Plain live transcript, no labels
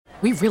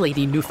We really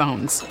need new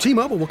phones.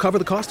 T-Mobile will cover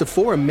the cost of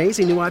 4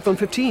 amazing new iPhone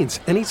 15s,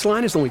 and each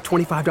line is only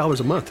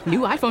 $25 a month. New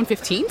iPhone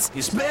 15s?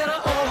 It's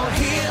better over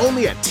here.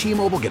 Only at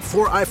T-Mobile, get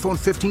 4 iPhone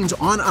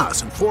 15s on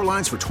us and 4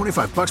 lines for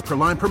 $25 per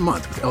line per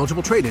month with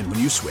eligible trade-in when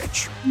you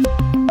switch.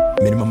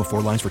 Minimum of 4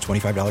 lines for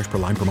 $25 per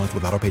line per month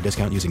with autopay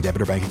discount using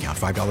debit or bank account.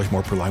 $5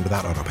 more per line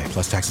without autopay,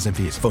 plus taxes and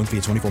fees. Phone fee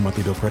at 24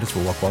 monthly bill credits for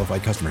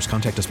well-qualified customers.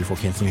 Contact us before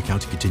canceling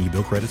account to continue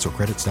bill credits or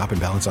credit stop and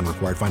balance on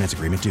required finance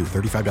agreement due.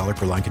 $35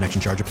 per line connection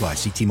charge applies.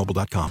 See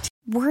T-Mobile.com.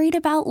 Worried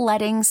about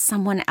letting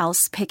someone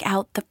else pick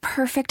out the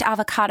perfect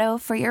avocado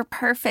for your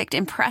perfect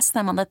impress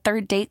them on the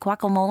third date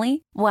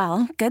guacamole?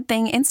 Well, good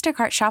thing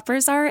Instacart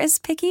shoppers are as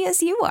picky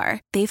as you are.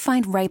 They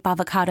find ripe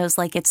avocados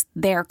like it's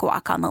their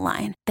guac on the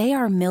line. They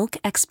are milk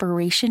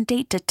expiration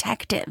date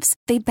detectives.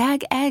 They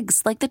bag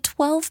eggs like the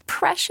 12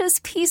 precious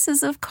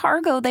pieces of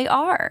cargo they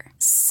are.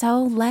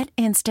 So let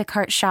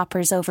Instacart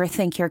shoppers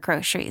overthink your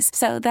groceries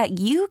so that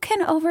you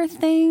can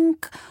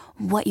overthink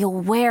what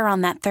you'll wear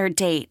on that third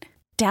date.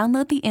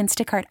 Download the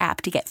Instacart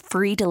app to get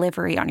free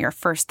delivery on your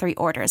first 3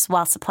 orders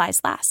while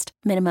supplies last.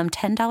 Minimum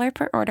 $10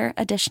 per order.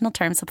 Additional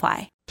terms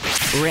apply.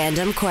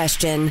 Random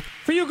question.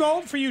 For you,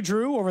 Gold. For you,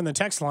 Drew, over in the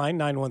text line,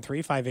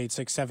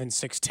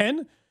 913-586-7610.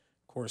 Of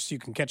course, you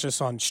can catch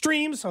us on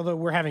streams, although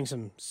we're having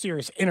some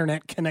serious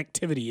internet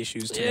connectivity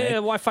issues today. Yeah,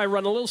 Wi-Fi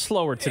run a little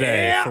slower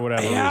today for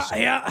whatever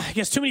reason. Yeah. I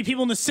guess too many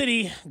people in the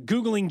city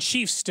Googling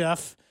Chiefs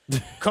stuff.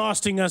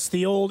 Costing us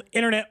the old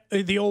internet,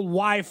 the old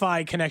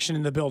Wi-Fi connection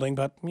in the building,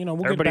 but we'll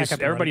get back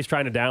up. Everybody's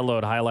trying to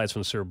download highlights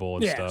from the Super Bowl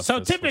and stuff. So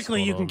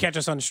typically you can catch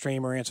us on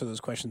stream or answer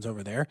those questions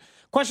over there.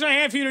 Question I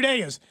have for you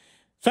today is,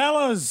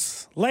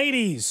 fellas,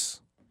 ladies,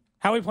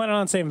 how are we planning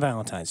on saving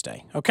Valentine's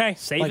Day? Okay,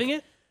 saving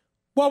it?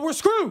 Well, we're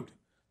screwed.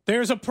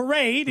 There's a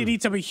parade. It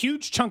eats up a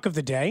huge chunk of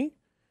the day.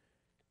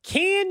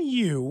 Can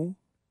you,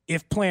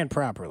 if planned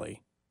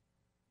properly,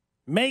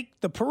 make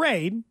the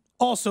parade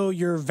also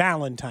your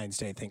Valentine's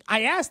Day thing?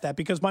 I asked that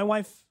because my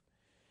wife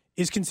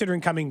is considering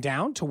coming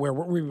down to where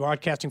we're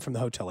broadcasting from the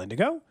Hotel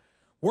Indigo,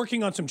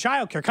 working on some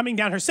childcare, coming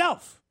down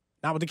herself,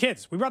 not with the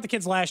kids. We brought the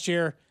kids last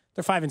year.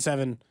 They're 5 and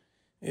 7.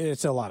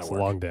 It's a lot of work.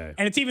 It's a long day.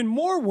 And it's even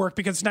more work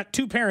because it's not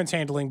 2 parents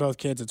handling both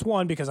kids. It's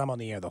 1 because I'm on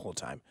the air the whole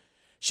time.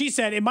 She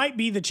said it might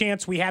be the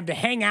chance we have to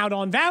hang out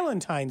on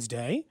Valentine's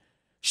Day.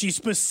 She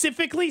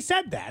specifically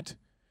said that.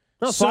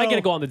 Oh, so I get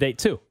to go on the date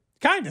too.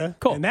 Kind of,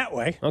 cool. In that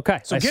way.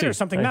 Okay, so get her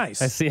something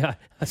nice. I see.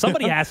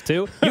 Somebody has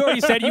to. You already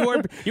said you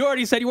were. You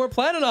already said you weren't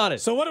planning on it.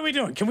 So what are we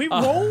doing? Can we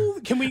roll?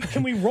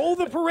 Can we roll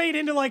the parade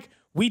into like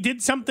we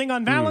did something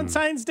on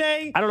Valentine's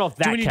Day? I don't know if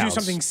that do we need counts. to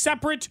do something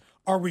separate?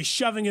 Are we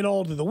shoving it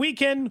all to the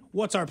weekend?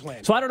 What's our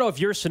plan? So I don't know if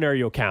your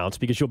scenario counts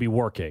because you'll be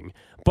working,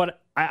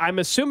 but I'm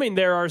assuming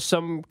there are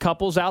some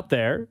couples out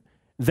there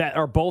that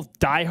are both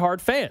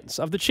diehard fans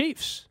of the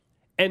Chiefs.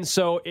 And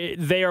so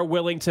they are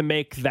willing to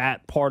make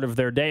that part of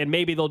their day, and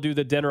maybe they'll do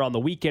the dinner on the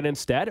weekend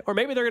instead, or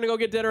maybe they're going to go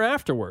get dinner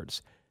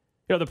afterwards.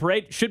 The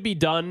parade should be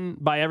done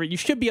you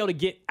should be able to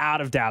get out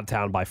of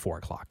downtown by 4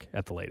 o'clock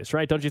at the latest,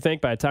 right? Don't you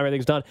think? By the time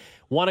everything's done,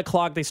 1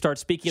 o'clock they start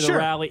speaking of the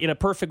rally in a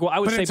perfect way. I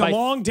would say it's a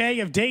long day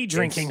of day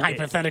drinking,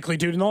 hypothetically,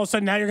 dude, and all of a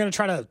sudden now you're going to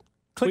try to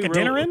click a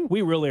dinner in?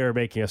 We really are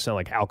making us sound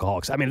like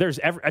alcoholics. I mean,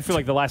 I feel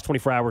like the last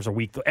 24 hours a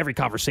week, every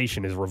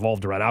conversation is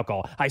revolved around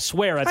alcohol. I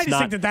swear that's not. I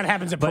just think that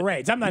happens at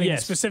parades. I'm not even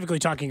specifically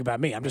talking about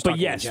me. I'm just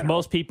talking in general.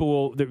 Most people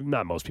will,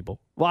 not most people,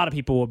 a lot of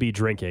people will be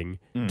drinking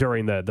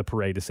during the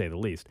parade, to say the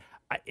least.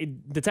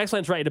 The text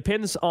line's right. It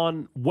depends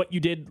on what you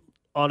did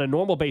on a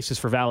normal basis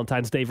for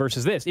Valentine's Day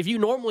versus this. If you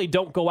normally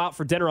don't go out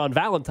for dinner on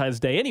Valentine's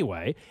Day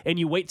anyway, and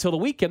you wait till the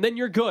weekend, then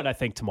you're good, I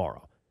think,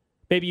 tomorrow.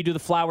 Maybe you do the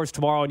flowers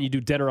tomorrow and you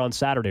do dinner on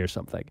Saturday or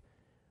something.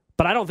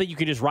 But I don't think you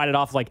can just write it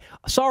off like,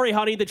 sorry,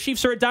 honey, the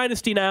Chiefs are a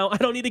dynasty now. I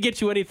don't need to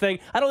get you anything.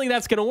 I don't think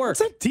that's going to work.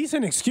 It's a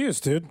decent excuse,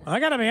 dude. I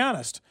got to be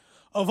honest.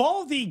 Of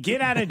all the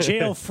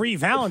get-out-of-jail-free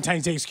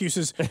Valentine's Day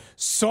excuses,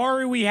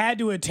 sorry we had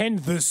to attend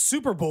the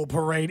Super Bowl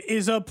parade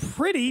is a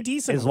pretty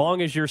decent As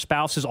long as your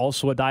spouse is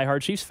also a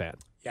diehard Chiefs fan.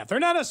 Yeah, if they're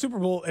not a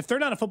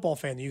football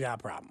fan, you got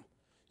a problem.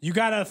 You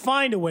got to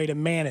find a way to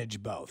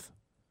manage both.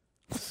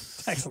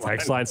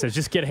 Text line says,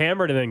 just get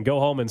hammered and then go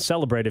home and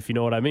celebrate, if you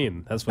know what I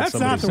mean. That's what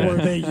somebody said. That's not the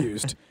word they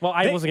used. Well,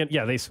 I wasn't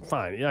going to,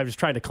 fine. Yeah, I was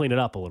trying to clean it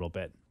up a little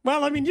bit.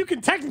 Well, I mean, you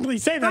can technically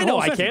say that. I know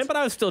I can, but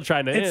I was still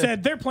trying to. It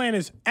said their plan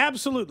is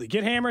absolutely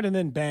get hammered and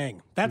then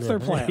bang. That's their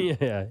plan.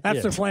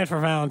 That's their plan for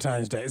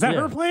Valentine's Day. Is that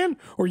her plan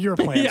or your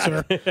plan,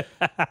 sir?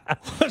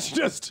 Let's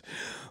just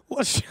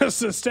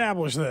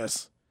establish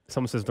this.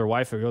 Someone says their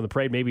wife will go to the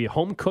parade, maybe a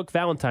home-cooked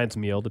Valentine's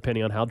meal,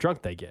 depending on how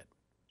drunk they get.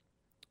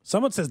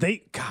 Someone says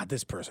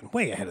this person,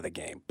 way ahead of the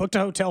game, booked a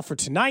hotel for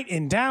tonight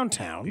in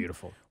downtown.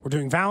 Beautiful. We're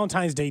doing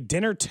Valentine's Day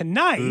dinner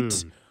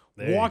tonight,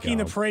 walking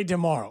the parade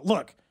tomorrow.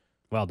 Look.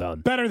 Well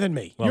done. Better than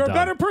me. You're a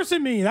better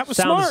person than me. That was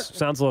smart.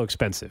 Sounds a little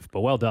expensive, but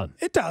well done.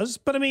 It does,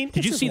 but I mean,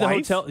 did you see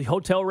the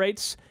hotel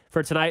rates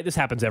for tonight? This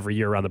happens every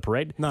year around the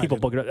parade. No, people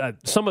book it.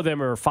 Some of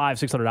them are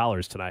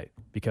 $500-$600 tonight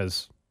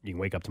because you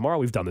can wake up tomorrow.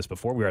 We've done this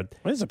before. It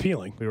is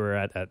appealing. We were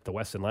at the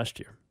Westin last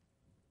year.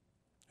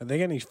 Are they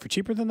getting for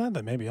cheaper than that?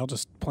 Then maybe I'll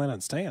just plan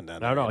on staying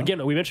down there. I don't know.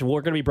 Again, we mentioned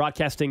we're going to be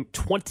broadcasting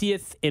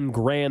 20th in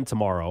Grand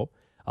tomorrow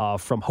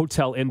from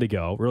Hotel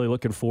Indigo. Really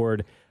looking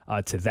forward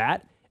to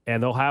that.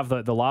 And they'll have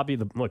the lobby.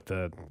 The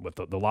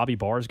lobby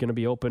bar is going to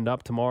be opened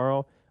up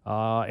tomorrow,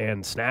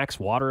 and snacks,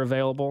 water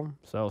available.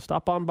 So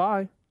stop on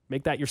by.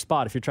 Make that your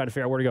spot if you're trying to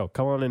figure out where to go.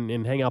 Come on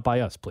and hang out by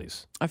us,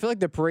 please. I feel like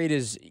the parade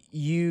is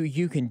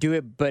you can do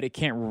it, but it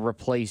can't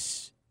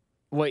replace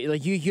what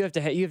you have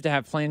to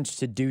have plans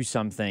to do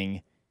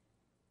something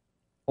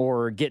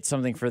or get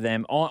something for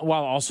them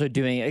while also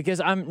doing it.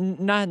 Because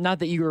I'm not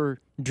that you're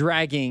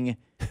dragging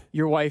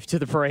your wife to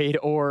the parade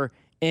or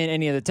in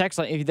any of the text,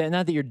 not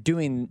that you're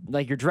doing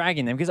you're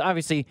dragging them. Because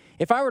obviously,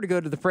 if I were to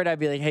go to the parade, I'd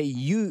be like, hey,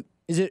 do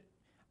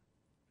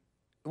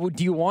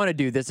you want to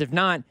do this? If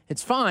not,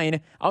 it's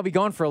fine. I'll be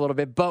gone for a little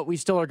bit, but we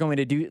still are going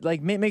to do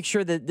make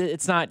sure that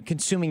it's not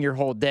consuming your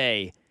whole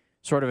day,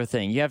 sort of a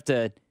thing. You have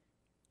to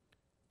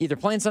either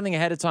plan something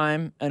ahead of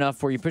time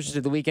enough where you push it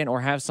to the weekend,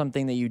 or have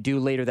something that you do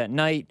later that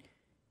night.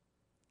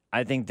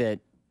 I think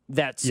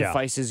that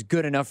suffices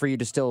good enough for you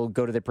to still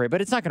go to the parade,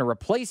 but it's not going to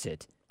replace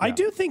it. I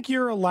do think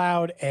you're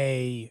allowed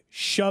a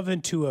shove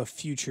into a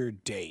future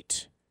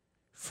date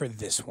for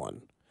this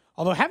one.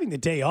 Although having the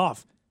day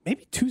off.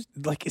 Maybe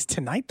Tuesday, is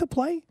tonight the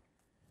play?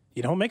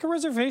 You don't make a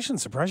reservation.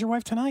 Surprise your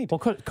wife tonight. Well,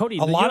 Cody,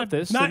 a lot of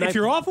this. If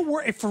you're off of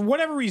work, if for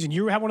whatever reason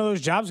you have one of those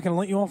jobs going to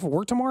let you off of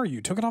work tomorrow,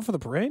 you took it off for the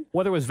parade.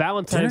 Whether it was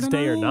Valentine's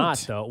Day or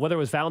not,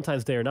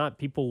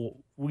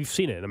 we've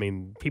seen it. I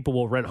mean, people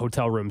will rent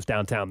hotel rooms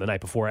downtown the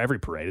night before every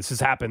parade. This has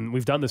happened.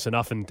 We've done this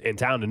enough in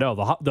town to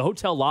know the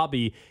hotel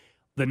lobby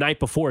the night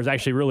before is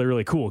actually really,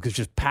 really cool because it's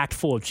just packed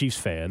full of Chiefs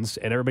fans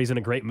and everybody's in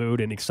a great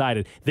mood and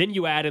excited. Then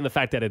you add in the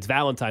fact that it's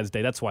Valentine's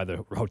Day. That's why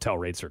the hotel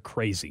rates are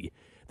crazy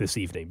this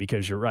evening,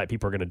 because you're right.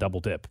 People are going to double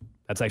dip.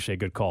 That's actually a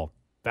good call.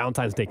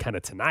 Valentine's Day kind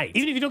of tonight.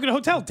 Even if you don't get a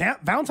hotel,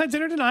 Valentine's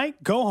dinner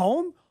tonight, go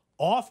home,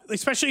 off,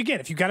 especially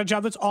again, if you got a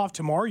job that's off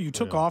tomorrow, you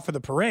took off for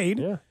the parade.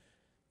 Yeah.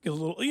 Get a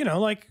little,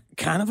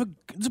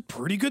 it's a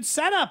pretty good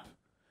setup.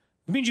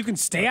 It means you can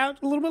stay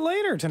out a little bit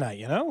later tonight,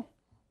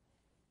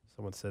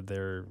 Someone said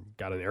they're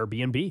got an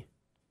Airbnb.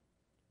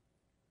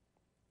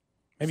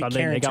 Maybe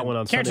Sunday, they got one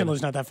on Carrington Sunday.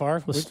 lives not that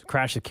far. Let's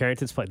crash at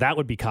Carrington's place. That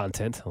would be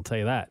content. I'll tell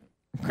you that.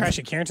 Crash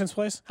at Carrington's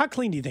place? How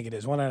clean do you think it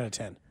is? 1 out of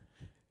 10.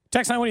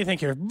 Text line, what do you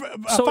think here?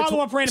 So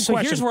Follow-up random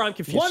question. Here's where I'm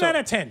confused. 1 out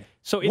of 10.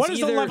 So what is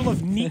the level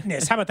of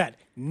neatness? How about that?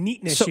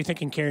 Neatness you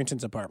think in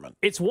Carrington's apartment?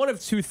 It's one of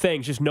two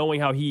things, just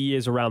knowing how he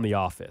is around the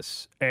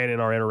office and in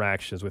our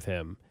interactions with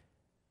him.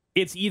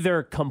 It's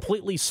either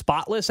completely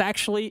spotless,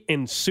 actually,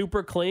 and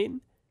super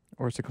clean.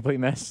 Or it's a complete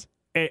mess.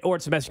 Or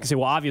it's a mess. You can say,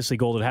 well, obviously,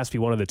 Gold, it has to be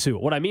one of the two.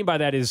 What I mean by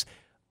that is,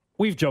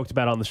 we've joked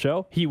about it on the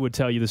show. He would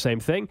tell you the same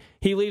thing.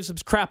 He leaves some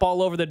crap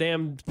all over the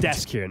damn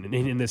desk here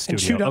in this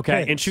studio.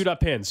 And shoot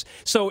up pins.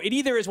 So it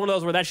either is one of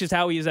those where that's just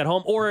how he is at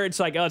home, or it's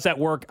like, oh, it's at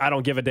work. I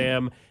don't give a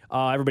damn.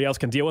 Everybody else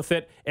can deal with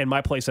it. And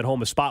my place at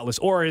home is spotless.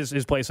 Or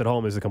his place at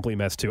home is a complete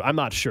mess, too. I'm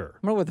not sure.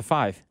 I'm going with a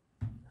 5.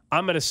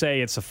 I'm going to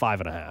say it's a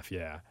 5.5.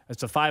 Yeah,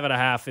 it's a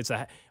 5.5. It's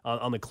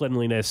on the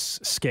cleanliness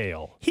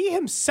scale. He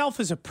himself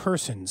as a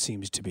person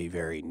seems to be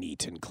very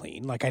neat and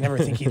clean. I never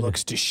think he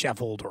looks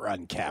disheveled or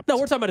unkept. No,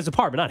 we're talking about his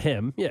apartment, not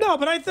him. Yeah. No,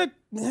 but I think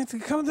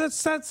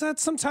that's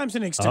sometimes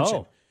an extension.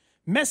 Oh.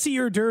 Messy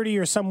or dirty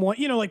or somewhat,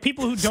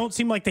 people who don't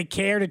seem like they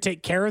care to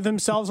take care of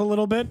themselves a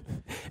little bit.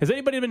 Has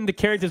anybody been to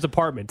Carrington's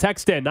apartment?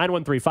 Text in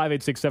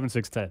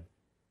 913-586-7610.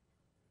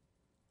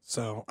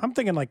 So I'm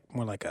thinking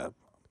more like a.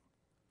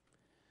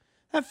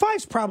 That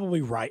 5's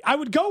probably right. I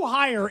would go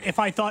higher if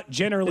I thought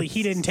generally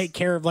he didn't take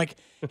care of,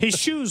 his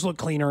shoes look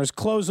cleaner, his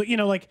clothes,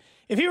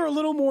 if he were a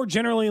little more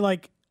generally,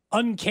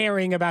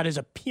 uncaring about his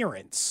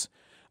appearance,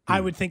 I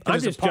would think that I'm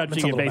his just apartment's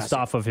judging a it little based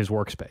messy. off of his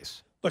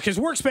workspace. Look, his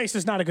workspace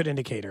is not a good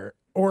indicator,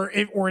 or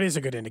it is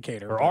a good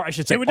indicator. Or I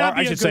should say, our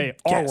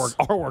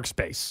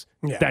workspace.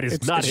 Yeah, that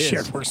is not his.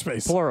 Shared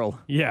workspace. Plural.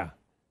 Yeah.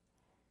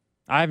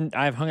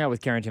 I've hung out with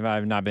Carrington, but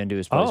I've not been to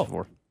his place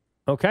before.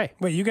 Okay.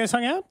 Wait, you guys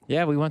hung out?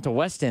 Yeah, we went to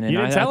Weston. And You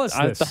didn't tell us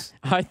this.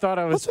 I thought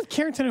I was. What's with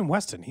Carrington and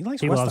Weston? He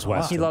likes He Weston loves a lot.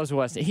 Weston. He loves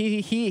Weston.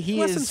 He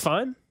Weston's is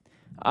fun.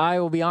 I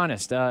will be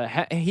honest.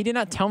 He did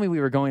not tell me we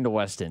were going to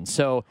Weston.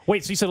 So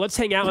Wait, so you said let's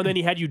hang out, and then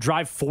he had you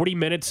drive 40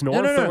 minutes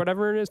north No. or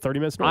whatever it is, 30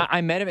 minutes north? I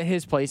met him at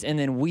his place, and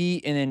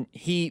then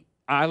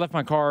I left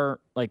my car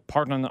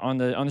parked on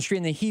the street,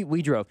 and then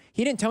we drove.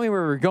 He didn't tell me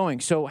where we were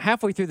going. So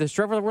halfway through this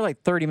drive, we're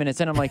 30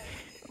 minutes in. I'm like,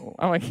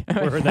 where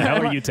the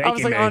hell are you taking I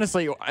was like, me?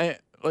 honestly,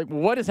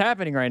 what is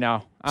happening right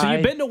now? So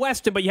you've been to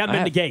Weston, but you haven't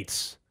been to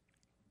Gates.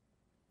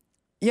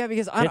 Yeah,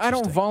 because I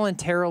don't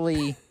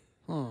voluntarily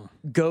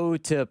go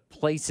to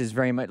places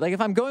very much.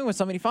 If I'm going with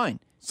somebody, fine.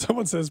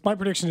 Someone says, my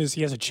prediction is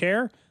he has a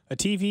chair, a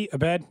TV, a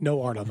bed,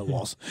 no art on the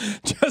walls.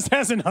 Just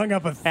hasn't hung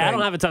up a thing. Hey, I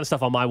don't have a ton of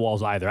stuff on my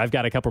walls either. I've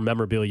got a couple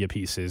memorabilia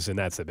pieces, and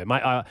that's it.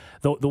 My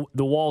the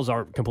walls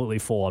aren't completely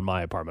full on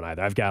my apartment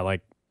either. I've got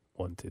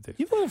 1, 2, 3.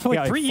 You've lived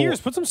for 3 years.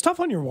 Put some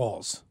stuff on your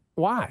walls.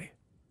 Why?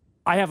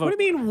 I have a. What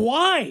do you mean,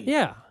 why?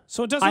 Yeah.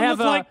 So it doesn't look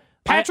like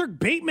Patrick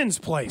Bateman's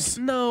place.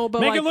 No,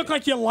 but make it look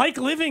like you like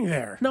living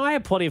there. No, I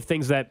have plenty of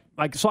things that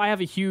so I have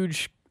a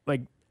huge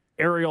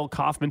Ariel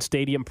Kaufman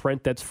Stadium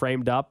print that's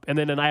framed up. And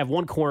then I have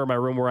one corner of my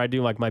room where I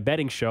do like my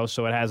betting show,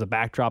 so it has a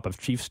backdrop of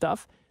Chief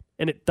stuff.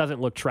 And it doesn't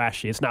look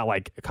trashy. It's not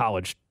like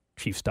college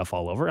Chief stuff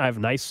all over. I have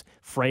nice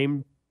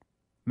framed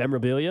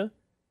memorabilia.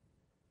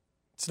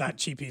 It's not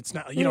cheapy. It's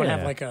not. You don't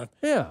have like a.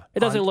 Yeah.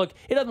 It doesn't look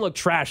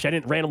trashy. I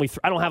didn't randomly.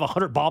 I don't have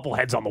 100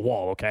 bobbleheads on the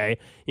wall. Okay.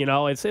 You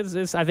know, it's.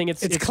 I think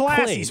it's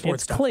classy clean. sports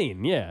it's stuff.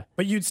 Clean. Yeah.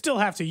 But you'd still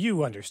have to.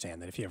 You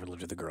understand that if you ever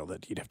lived with a girl,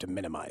 that you'd have to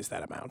minimize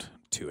that amount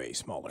to a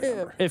smaller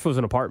number. If it was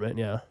an apartment,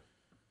 yeah.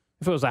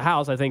 If it was a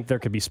house, I think there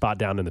could be spot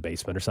down in the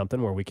basement or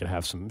something where we could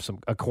have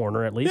a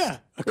corner at least. Yeah,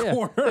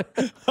 corner,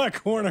 a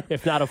corner.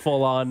 If not a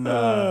full-on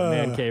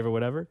man cave or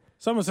whatever.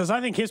 Someone says,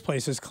 I think his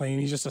place is clean.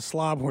 He's just a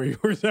slob where he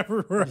was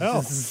everywhere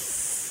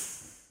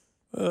else.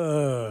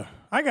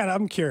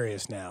 I'm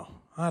curious now.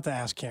 I'll have to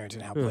ask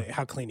Carrington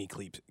how clean he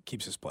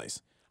keeps his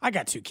place. I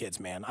got 2 kids,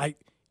 man.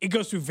 It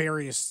goes through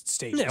various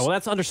stages. Yeah, well,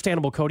 that's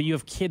understandable, Cody. You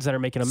have kids that are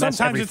making a mess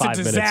every 5 minutes. Sometimes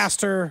it's a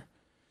disaster.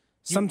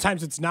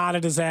 Sometimes it's not a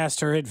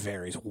disaster. It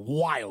varies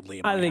wildly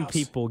in my I think house.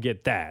 people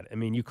get that. I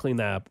mean, you clean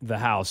the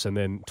house, and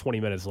then 20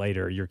 minutes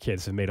later, your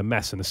kids have made a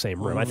mess in the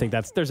same room. I think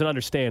there's an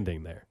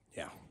understanding there.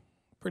 Yeah,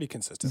 pretty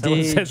consistent.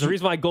 Someone says the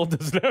reason why Gold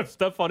doesn't have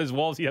stuff on his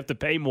walls, you have to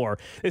pay more.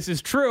 This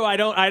is true. I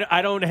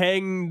don't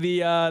hang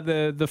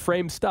the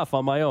framed stuff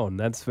on my own.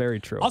 That's very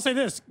true. I'll say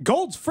this: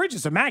 Gold's fridge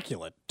is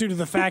immaculate due to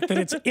the fact that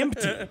it's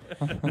empty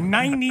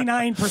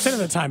 99% of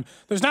the time.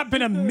 There's not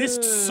been a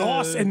missed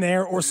sauce in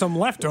there or some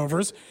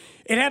leftovers.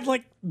 It had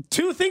like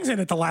 2 things in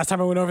it the last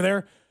time I went over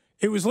there.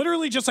 It was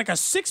literally just like a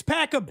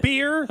 6-pack of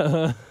beer,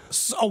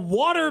 a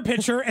water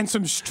pitcher, and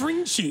some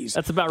string cheese.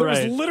 That's about right.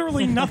 There was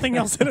literally nothing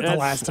else in it the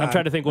last time. I'm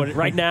trying to think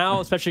right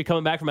now, especially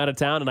coming back from out of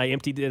town, and I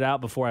emptied it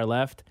out before I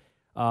left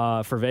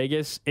for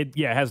Vegas. It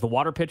has the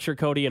water pitcher,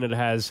 Cody, and it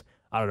has,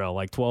 I don't know,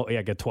 like 12. Yeah,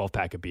 I got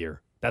 12-pack of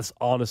beer. That's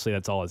all that's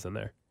in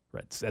there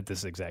right at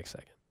this exact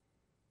second.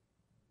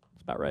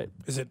 That's about right.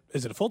 Is it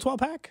a full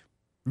 12-pack?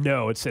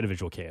 No, it's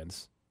individual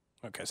cans.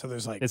 Okay, so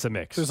there's like... It's a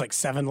mix. There's like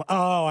 7...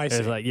 Oh, I see.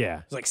 There's like,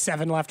 yeah. There's like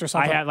 7 left or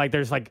something?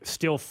 There's like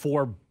still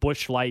 4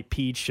 Busch Light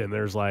Peach, and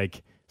there's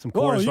like some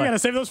Coors Lights. You got to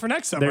save those for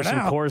next summer There's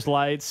now. some Coors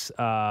Lights,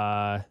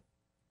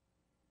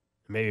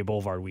 maybe a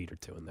Boulevard Wheat or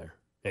 2 in there.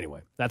 Anyway,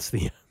 that's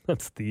the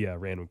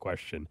random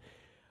question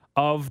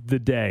of the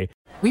day.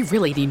 We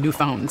really need new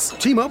phones.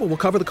 T-Mobile will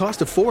cover the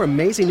cost of 4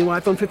 amazing new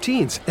iPhone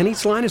 15s, and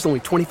each line is only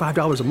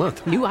 $25 a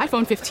month. New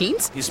iPhone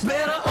 15s? It's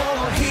better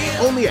over here.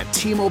 Only at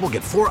T-Mobile,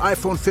 get 4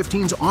 iPhone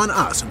 15s on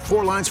us and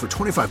 4 lines for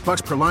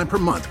 $25 per line per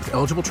month with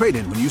eligible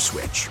trade-in when you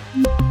switch.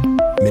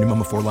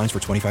 Minimum of 4 lines for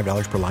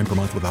 $25 per line per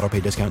month with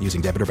autopay discount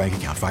using debit or bank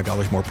account.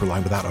 $5 more per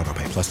line without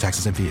autopay, plus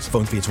taxes and fees.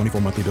 Phone fee at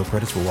 24 monthly bill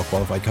credits for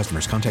well-qualified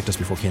customers. Contact us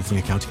before canceling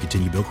account to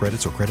continue bill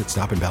credits or credit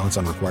stop and balance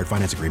on required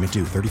finance agreement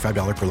due.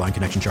 $35 per line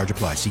connection charge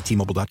applies. See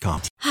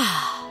T-Mobile.com.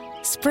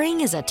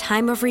 Spring is a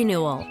time of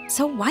renewal,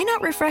 so why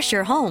not refresh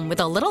your home with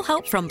a little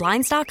help from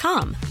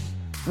Blinds.com?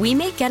 We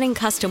make getting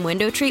custom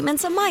window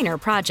treatments a minor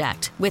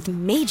project with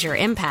major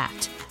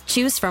impact.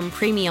 Choose from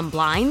premium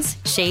blinds,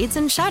 shades,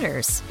 and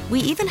shutters.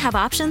 We even have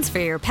options for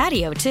your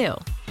patio, too.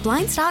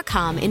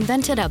 Blinds.com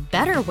invented a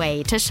better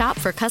way to shop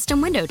for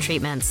custom window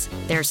treatments.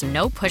 There's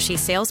no pushy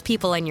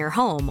salespeople in your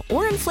home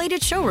or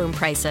inflated showroom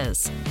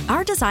prices.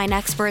 Our design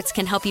experts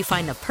can help you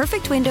find the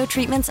perfect window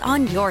treatments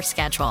on your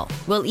schedule.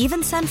 We'll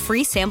even send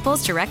free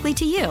samples directly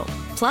to you.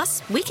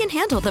 Plus, we can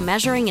handle the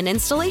measuring and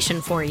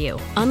installation for you.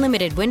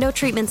 Unlimited window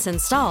treatments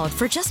installed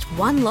for just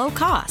one low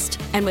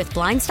cost. And with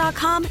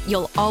Blinds.com,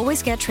 you'll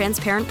always get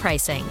transparent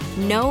pricing.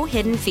 No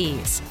hidden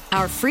fees.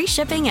 Our free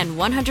shipping and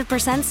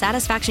 100%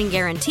 satisfaction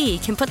guarantee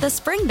can put the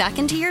spring back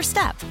into your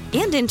step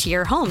and into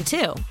your home,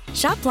 too.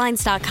 Shop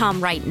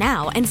Blinds.com right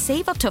now and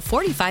save up to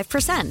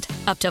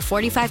 45%. Up to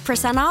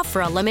 45% off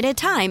for a limited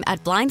time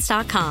at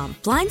Blinds.com.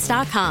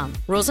 Blinds.com.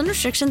 Rules and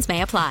restrictions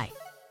may apply.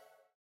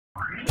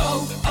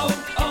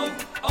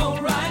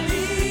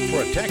 O'Reilly.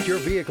 Protect your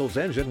vehicle's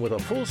engine with a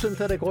full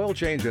synthetic oil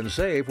change and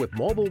save with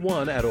Mobile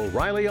One at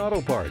O'Reilly Auto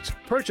Parts.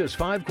 Purchase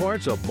 5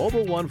 quarts of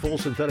Mobile One full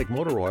synthetic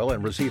motor oil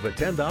and receive a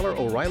 $10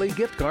 O'Reilly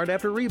gift card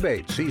after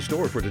rebate. See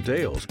store for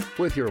details.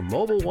 With your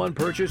Mobile One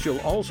purchase,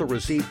 you'll also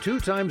receive 2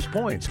 times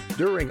points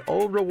during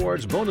O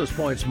Rewards Bonus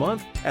Points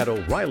Month at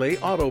O'Reilly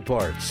Auto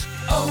Parts.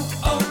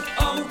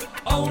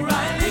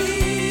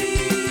 O'Reilly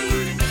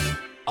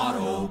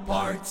Auto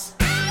Parts.